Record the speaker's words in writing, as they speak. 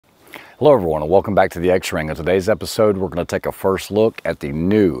Hello everyone and welcome back to the X-Ring. In today's episode we're going to take a first look at the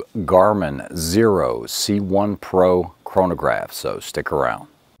new Garmin XERO C1 Pro chronograph, so stick around.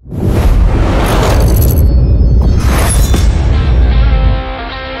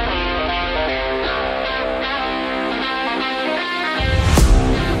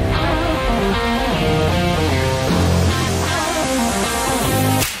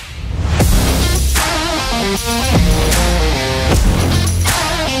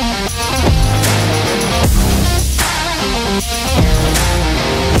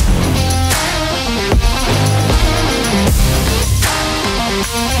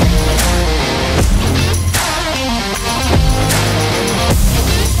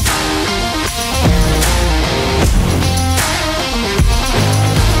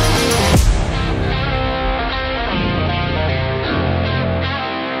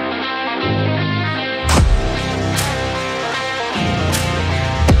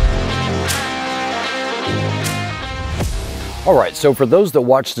 Alright, so for those that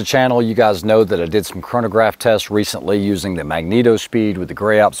watch the channel, you guys know that I did some chronograph tests recently using the Magneto Speed with the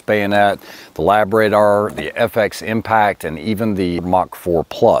Gray Ops bayonet, the Lab Radar, the FX Impact, and even the Mach 4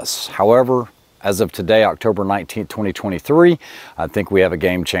 Plus. However, as of today, October 19th, 2023, I think we have a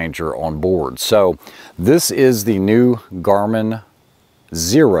game changer on board. So this is the new Garmin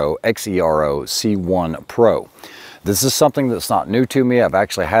XERO C1 Pro. This is something that's not new to me. I've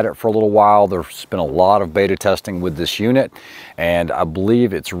actually had it for a little while. There's been a lot of beta testing with this unit, and I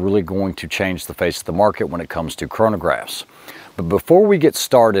believe it's really going to change the face of the market when it comes to chronographs. But before we get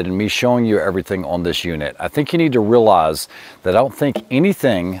started and me showing you everything on this unit, I think you need to realize that I don't think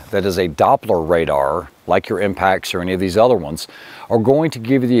anything that is a Doppler radar, like your Impacts or any of these other ones, are going to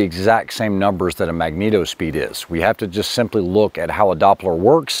give you the exact same numbers that a Magneto Speed is. We have to just simply look at how a Doppler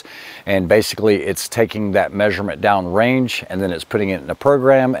works, and basically it's taking that measurement down range and then it's putting it in a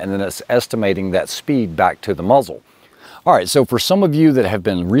program and then it's estimating that speed back to the muzzle. All right, so for some of you that have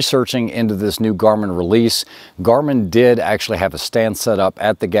been researching into this new Garmin release, Garmin did actually have a stand set up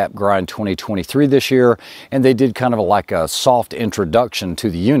at the Gap Grind 2023 this year, and they did kind of like a soft introduction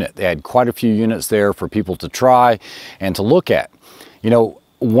to the unit. They had quite a few units there for people to try and to look at. You know,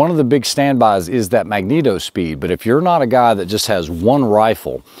 one of the big standbys is that Magneto Speed, but if you're not a guy that just has one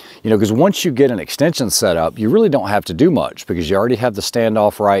rifle, you know, because once you get an extension set up, you really don't have to do much because you already have the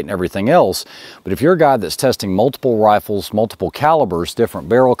standoff right and everything else. But if you're a guy that's testing multiple rifles, multiple calibers, different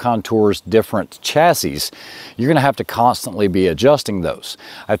barrel contours, different chassis, you're going to have to constantly be adjusting those.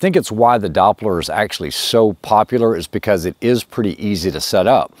 I think it's why the Doppler is actually so popular, is because it is pretty easy to set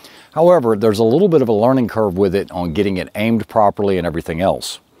up. However, there's a little bit of a learning curve with it on getting it aimed properly and everything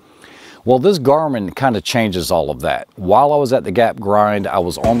else. Well, this Garmin kind of changes all of that. While I was at the Gap Grind, I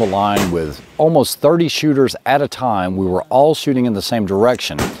was on the line with almost 30 shooters at a time. We were all shooting in the same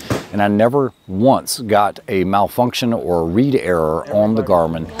direction, and I never once got a malfunction or a read error on the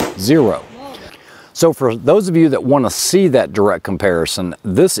Garmin XERO. So for those of you that want to see that direct comparison,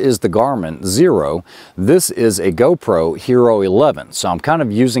 this is the Garmin XERO. This is a GoPro Hero 11. So I'm kind of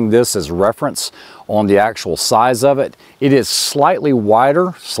using this as reference on the actual size of it. It is slightly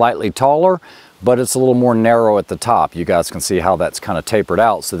wider, slightly taller, but it's a little more narrow at the top. You guys can see how that's kind of tapered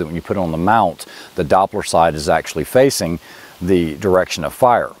out so that when you put it on the mount, the Doppler side is actually facing the direction of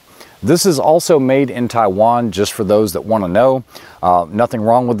fire. This is also made in Taiwan, just for those that want to know. Nothing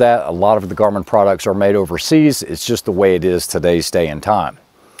wrong with that. A lot of the Garmin products are made overseas. It's just the way it is today's day and time.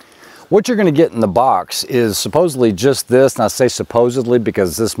 What you're going to get in the box is supposedly just this, and I say supposedly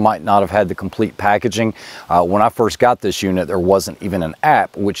because this might not have had the complete packaging. When I first got this unit, there wasn't even an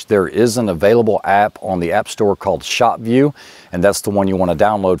app, which there is an available app on the App Store called ShotView, and that's the one you want to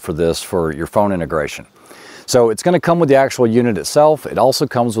download for this for your phone integration. So it's going to come with the actual unit itself. It also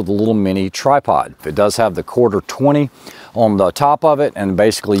comes with a little mini tripod. It does have the quarter 20 on the top of it, and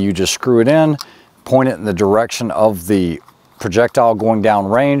basically you just screw it in, point it in the direction of the projectile going down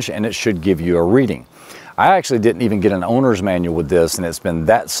range, and it should give you a reading. I actually didn't even get an owner's manual with this, and it's been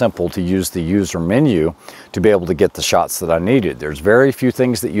that simple to use the user menu to be able to get the shots that I needed. There's very few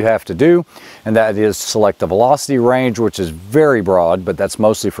things that you have to do, and that is select the velocity range, which is very broad, but that's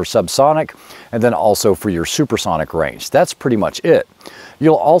mostly for subsonic, and then also for your supersonic range. That's pretty much it.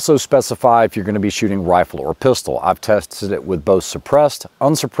 You'll also specify if you're going to be shooting rifle or pistol. I've tested it with both suppressed,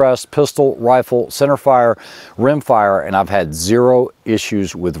 unsuppressed, pistol, rifle, center fire, rim fire, and I've had zero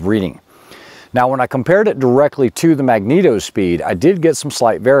issues with reading. Now, when I compared it directly to the Magneto Speed, I did get some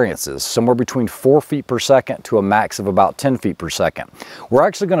slight variances, somewhere between 4 feet per second to a max of about 10 feet per second. We're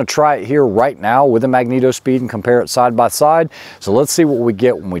actually going to try it here right now with the Magneto Speed and compare it side by side. So let's see what we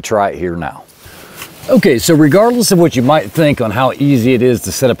get when we try it here now. Okay, so regardless of what you might think on how easy it is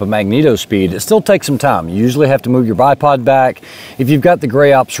to set up a magneto speed, it still takes some time. You usually have to move your bipod back. If you've got the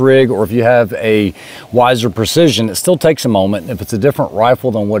Gray Ops rig or if you have a Wiser Precision, it still takes a moment. If it's a different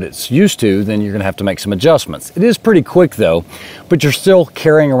rifle than what it's used to, then you're gonna have to make some adjustments. It is pretty quick though, but you're still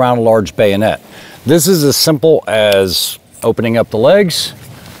carrying around a large bayonet. This is as simple as opening up the legs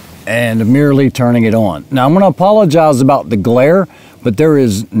and merely turning it on. Now I'm gonna apologize about the glare, but there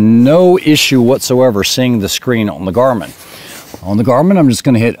is no issue whatsoever seeing the screen on the Garmin. On the Garmin, I'm just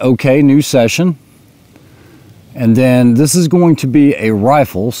gonna hit OK, new session. And then this is going to be a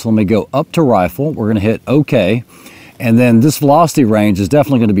rifle, so let me go up to rifle. We're gonna hit OK. And then this velocity range is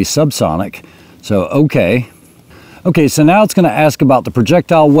definitely gonna be subsonic, so OK. Okay, so now it's gonna ask about the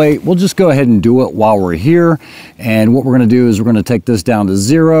projectile weight. We'll just go ahead and do it while we're here. And what we're gonna do is we're gonna take this down to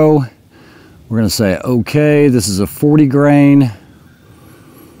 0. We're gonna say, okay, this is a 40 grain.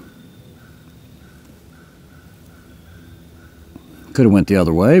 Could have went the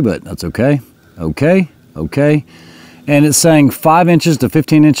other way, but that's okay. Okay, okay. And it's saying 5 inches to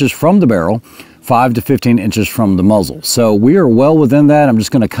 15 inches from the barrel, 5 to 15 inches from the muzzle. So we are well within that. I'm just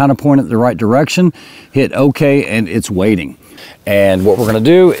gonna kind of point it in the right direction, hit okay, and it's waiting. And what we're gonna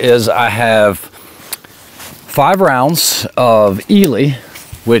do is I have 5 rounds of Ely,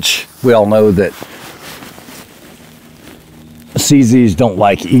 which we all know that CZs don't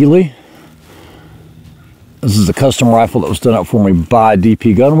like Ely. This is a custom rifle that was done up for me by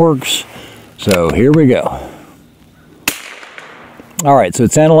DP Gunworks. So here we go. All right, so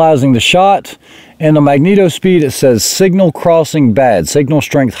it's analyzing the shot, and the magneto speed, it says signal crossing bad, signal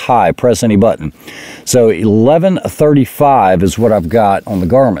strength high, press any button. So 1135 is what I've got on the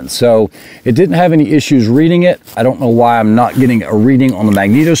Garmin. So it didn't have any issues reading it. I don't know why I'm not getting a reading on the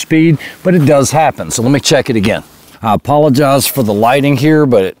magneto speed, but it does happen. So let me check it again. I apologize for the lighting here,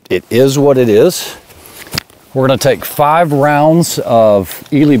 but it is what it is. We're gonna take 5 rounds of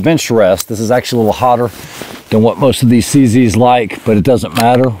Ely bench rest. This is actually a little hotter than what most of these CZs like, but it doesn't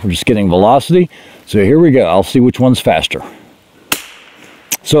matter. We're just getting velocity. So here we go. I'll see which one's faster.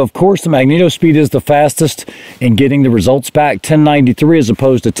 So of course the magneto speed is the fastest in getting the results back, 1093 as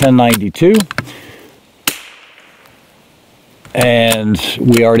opposed to 1092. And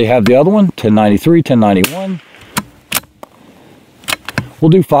we already have the other one, 1093, 1091. We'll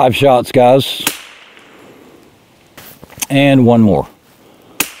do 5 shots, guys. And one more.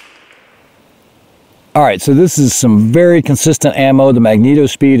 All right, so this is some very consistent ammo. The magneto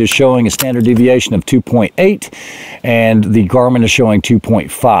speed is showing a standard deviation of 2.8, and the Garmin is showing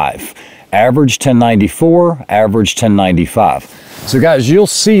 2.5. Average 1094, average 1095. So guys, you'll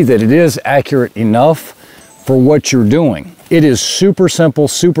see that it is accurate enough for what you're doing. It is super simple,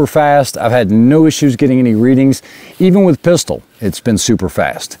 super fast. I've had no issues getting any readings. Even with pistol, it's been super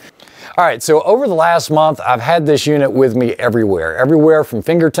fast. All right, so over the last month, I've had this unit with me everywhere from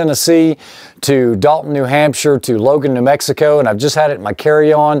Finger, Tennessee to Dalton, New Hampshire to Logan, New Mexico, and I've just had it in my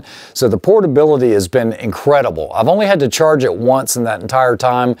carry-on. So the portability has been incredible. I've only had to charge it once in that entire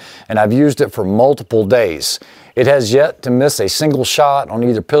time, and I've used it for multiple days. It has yet to miss a single shot on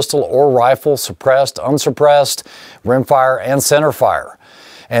either pistol or rifle, suppressed, unsuppressed, rimfire, and centerfire.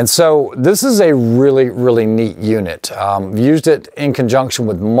 And so this is a really, really neat unit. Used it in conjunction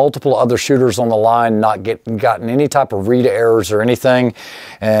with multiple other shooters on the line, not gotten any type of read errors or anything.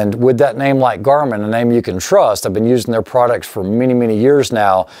 And with that name like Garmin, a name you can trust, I've been using their products for many, many years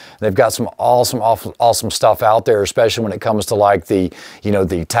now. They've got some awesome stuff out there, especially when it comes to like the,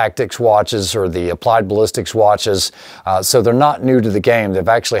 the tactics watches or the applied ballistics watches. So they're not new to the game. They've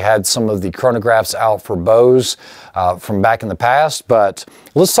actually had some of the chronographs out for bows from back in the past, but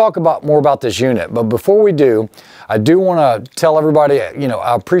let's talk more about this unit. But before we do, I do want to tell everybody,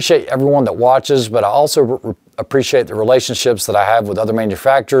 I appreciate everyone that watches, but I also appreciate the relationships that I have with other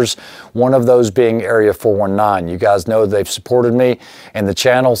manufacturers, one of those being Area 419. You guys know they've supported me and the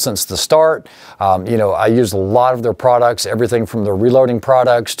channel since the start. I use a lot of their products, everything from the reloading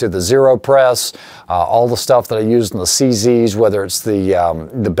products to the Zero Press, all the stuff that I use in the CZs, whether it's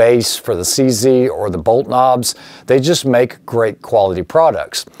the base for the CZ or the bolt knobs. They just make great quality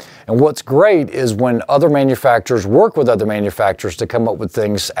products. And what's great is when other manufacturers work with other manufacturers to come up with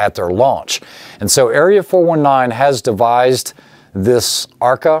things at their launch. And so Area 419 has devised this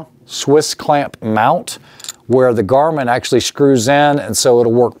ARCA Swiss clamp mount where the Garmin actually screws in, and so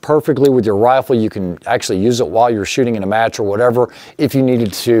it'll work perfectly with your rifle. You can actually use it while you're shooting in a match or whatever if you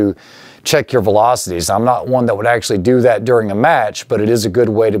needed to check your velocities. I'm not one that would actually do that during a match, but it is a good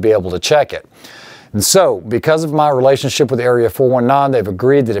way to be able to check it. And so, because of my relationship with Area 419, they've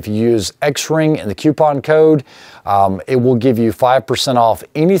agreed that if you use XRING in the coupon code, it will give you 5% off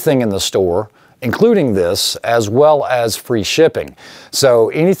anything in the store, including this, as well as free shipping. So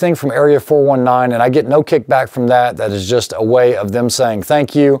anything from Area 419, and I get no kickback from that. That is just a way of them saying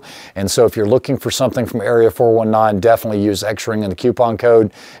thank you. And so if you're looking for something from Area 419, definitely use X-Ring in the coupon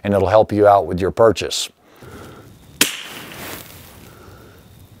code, and it'll help you out with your purchase.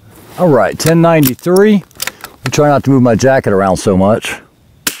 All right, 1093. I'm trying not to move my jacket around so much.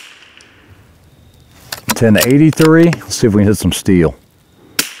 1083. Let's see if we can hit some steel.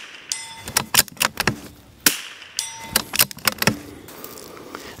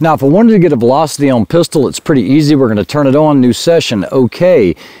 Now, if I wanted to get a velocity on pistol, it's pretty easy. We're going to turn it on, new session,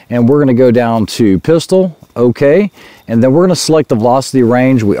 okay. And we're going to go down to pistol, okay. And then we're going to select the velocity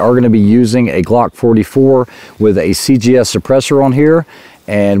range. We are going to be using a Glock 44 with a CGS suppressor on here.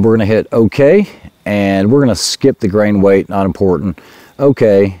 And we're going to hit okay. And we're going to skip the grain weight, not important.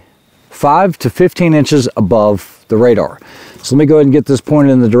 Okay, 5 to 15 inches above the radar. So let me go ahead and get this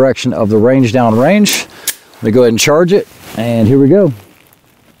pointed in the direction of the range down range. Let me go ahead and charge it. And here we go.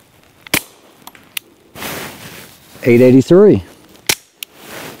 883,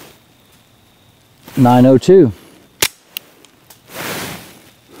 902,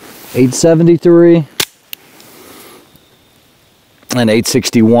 873, and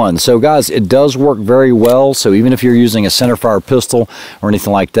 861. So guys, it does work very well. So even if you're using a centerfire pistol or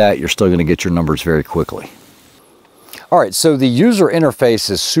anything like that, you're still going to get your numbers very quickly. All right, so the user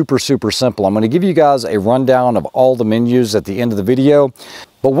interface is super simple. I'm going to give you guys a rundown of all the menus at the end of the video.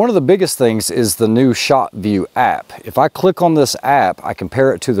 But one of the biggest things is the new Shot View app. If I click on this app, I can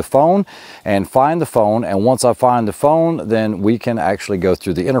pair it to the phone and find the phone. And once I find the phone, then we can actually go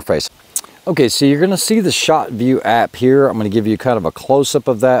through the interface. Okay, so you're gonna see the Shot View app here. I'm gonna give you kind of a close-up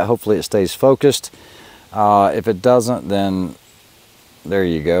of that. Hopefully it stays focused. If it doesn't, then there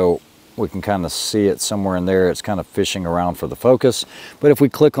you go. We can kind of see it somewhere in there. It's kind of fishing around for the focus. But if we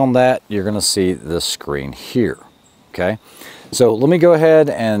click on that, you're gonna see this screen here, okay? So let me go ahead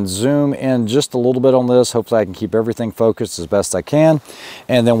and zoom in just a little bit on this. Hopefully I can keep everything focused as best I can.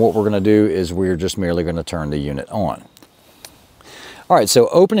 And then what we're gonna do is we're just merely gonna turn the unit on. All right, so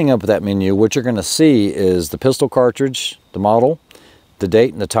opening up that menu, what you're gonna see is the pistol cartridge, the model, the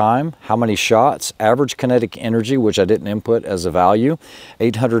date and the time, how many shots, average kinetic energy, which I didn't input as a value,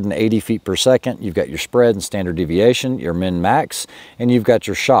 880 feet per second. You've got your spread and standard deviation, your min max, and you've got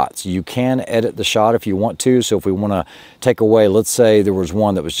your shots. You can edit the shot if you want to. So if we want to take away, let's say there was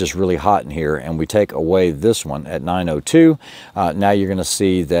one that was just really hot in here, and we take away this one at 902, now you're going to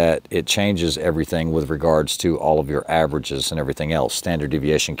see that it changes everything with regards to all of your averages and everything else. Standard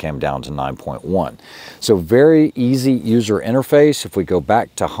deviation came down to 9.1. So very easy user interface. If we go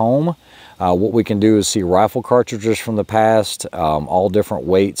back to home, what we can do is see rifle cartridges from the past, all different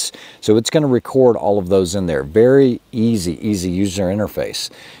weights. So it's going to record all of those in there. Very easy user interface.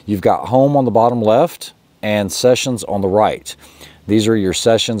 You've got home on the bottom left and sessions on the right. These are your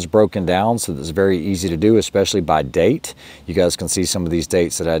sessions broken down, so that's very easy to do, especially by date. You guys can see some of these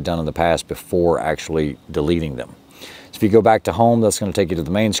dates that I'd done in the past before actually deleting them. So if you go back to home, that's going to take you to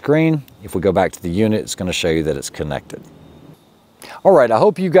the main screen. If we go back to the unit, it's going to show you that it's connected. All right, I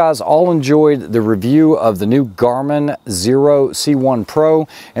hope you guys all enjoyed the review of the new Garmin XERO C1 Pro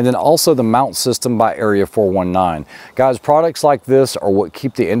and then also the mount system by Area 419. Guys, products like this are what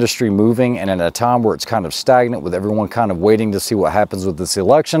keep the industry moving, and at a time where it's kind of stagnant with everyone kind of waiting to see what happens with this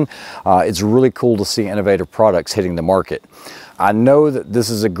election, it's really cool to see innovative products hitting the market. I know that this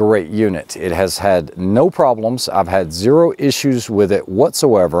is a great unit. It has had no problems. I've had zero issues with it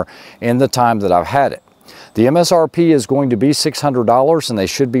whatsoever in the time that I've had it. The MSRP is going to be $600, and they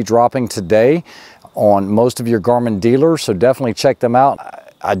should be dropping today on most of your Garmin dealers, so definitely check them out.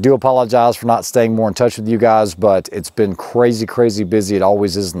 I do apologize for not staying more in touch with you guys, but it's been crazy busy. It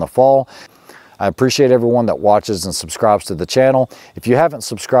always is in the fall. I appreciate everyone that watches and subscribes to the channel. If you haven't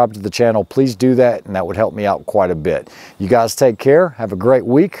subscribed to the channel, please do that, and that would help me out quite a bit. You guys take care. Have a great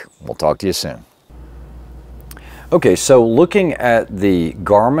week. We'll talk to you soon. Okay, so looking at the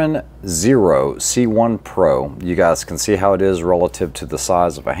Garmin XERO C1 Pro, you guys can see how it is relative to the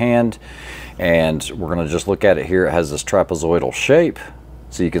size of a hand. And we're gonna just look at it here. It has this trapezoidal shape.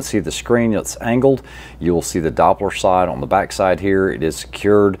 So you can see the screen, it's angled. You will see the Doppler side on the back side here. It is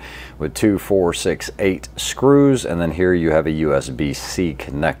secured with 2, 4, 6, 8 screws. And then here you have a USB-C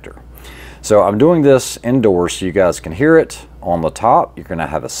connector. So I'm doing this indoors so you guys can hear it. On the top, you're gonna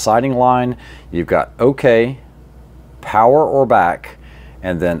have a sighting line. You've got OK, power or back,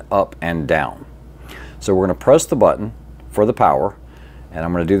 and then up and down. So we're going to press the button for the power, and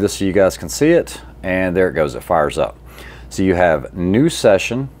I'm going to do this so you guys can see it, and there it goes, it fires up. So you have new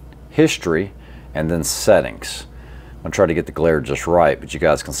session, history, and then settings. I'm going to try to get the glare just right, but you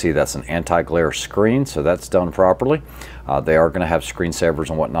guys can see that's an anti-glare screen, so that's done properly. They are going to have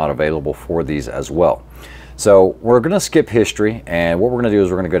screensavers and whatnot available for these as well. So we're going to skip history, and what we're going to do is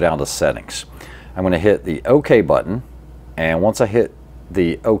we're going to go down to settings. I'm going to hit the OK button, and once I hit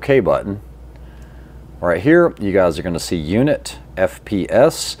the OK button, right here, you guys are going to see unit,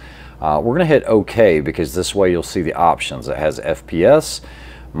 FPS. We're going to hit OK because this way you'll see the options. It has FPS,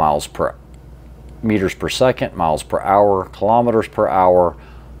 meters per second, miles per hour, kilometers per hour.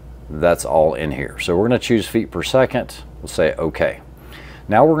 That's all in here. So we're going to choose feet per second. We'll say OK.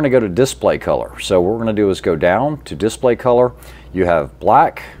 Now we're going to go to display color. So what we're going to do is go down to display color. You have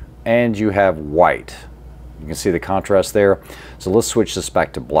black and you have white. You can see the contrast there. So let's switch this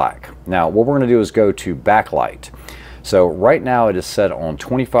back to black. Now what we're going to do is go to backlight. So right now it is set on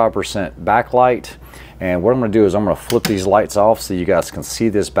 25% backlight. And what I'm going to do is I'm going to flip these lights off so you guys can see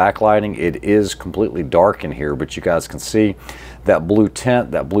this backlighting. It is completely dark in here, but you guys can see that blue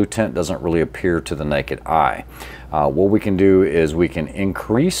tint. That blue tint doesn't really appear to the naked eye. What we can do is we can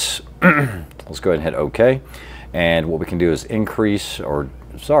increase. Let's go ahead and hit OK. And what we can do is increase, or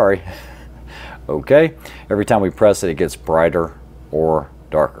sorry, OK. Every time we press it, it gets brighter or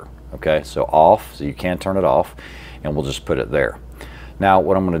darker. Okay, so off, so you can turn it off, and we'll just put it there. Now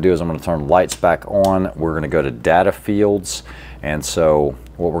what I'm going to do is I'm going to turn lights back on. We're going to go to data fields, and so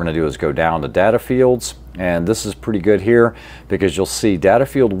what we're going to do is go down to data fields, and this is pretty good here because you'll see data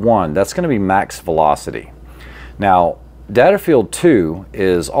field 1, that's going to be max velocity. Now data field 2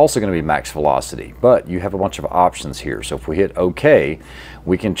 is also going to be max velocity, but you have a bunch of options here. So if we hit OK,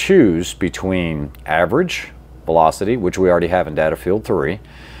 we can choose between average velocity, which we already have in data field 3.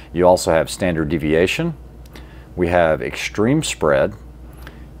 You also have standard deviation. We have extreme spread.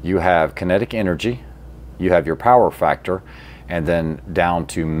 You have kinetic energy. You have your power factor, and then down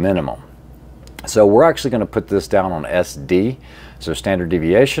to minimum. So we're actually going to put this down on SD, so standard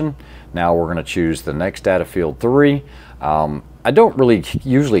deviation. Now we're going to choose the next data field 3. I don't really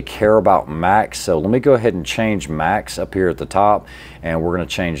usually care about max, so let me go ahead and change max up here at the top, and we're going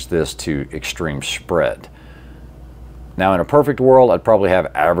to change this to extreme spread. Now in a perfect world, I'd probably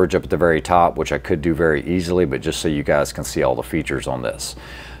have average up at the very top, which I could do very easily, but just so you guys can see all the features on this.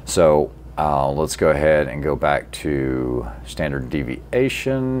 So let's go ahead and go back to standard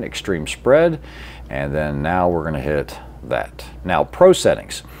deviation, extreme spread, and then now we're going to hit that. Now pro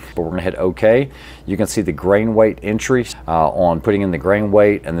settings, but we're going to hit OK. You can see the grain weight entry on putting in the grain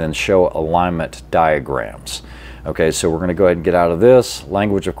weight, and then show alignment diagrams. Okay, so we're going to go ahead and get out of this.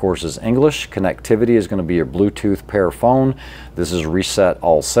 Language, of course, is English. Connectivity is going to be your Bluetooth pair phone. This is reset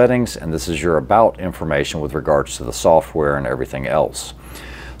all settings, and this is your about information with regards to the software and everything else.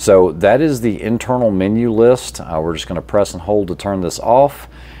 So that is the internal menu list. We're just going to press and hold to turn this off,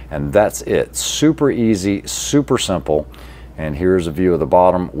 and that's it. Super easy, super simple. And here's a view of the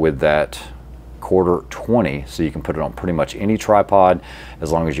bottom with that quarter 20, so you can put it on pretty much any tripod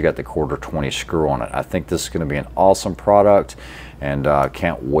as long as you got the quarter 20 screw on it. I think this is going to be an awesome product, and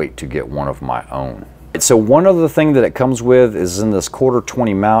can't wait to get one of my own. So one other thing that it comes with is in this quarter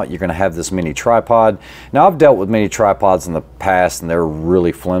 20 mount, you're going to have this mini tripod. Now I've dealt with mini tripods in the past and they're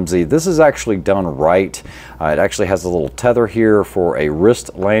really flimsy. This is actually done right. It actually has a little tether here for a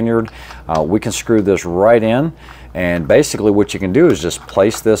wrist lanyard. We can screw this right in, and basically what you can do is just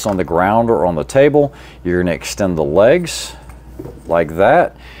place this on the ground or on the table. You're going to extend the legs like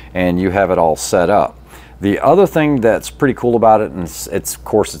that, and you have it all set up. The other thing that's pretty cool about it, and of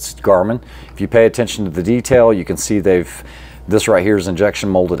course it's Garmin. If you pay attention to the detail, you can see this right here is injection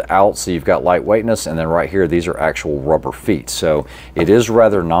molded out, so you've got lightweightness, and then right here these are actual rubber feet. So it is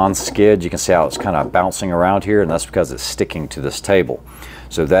rather non-skid. You can see how it's kind of bouncing around here, and that's because it's sticking to this table.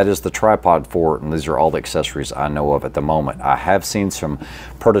 So that is the tripod for it, and these are all the accessories I know of at the moment. I have seen some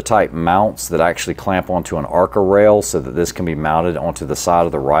prototype mounts that actually clamp onto an ARCA rail so that this can be mounted onto the side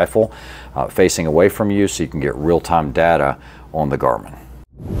of the rifle facing away from you, so you can get real-time data on the Garmin.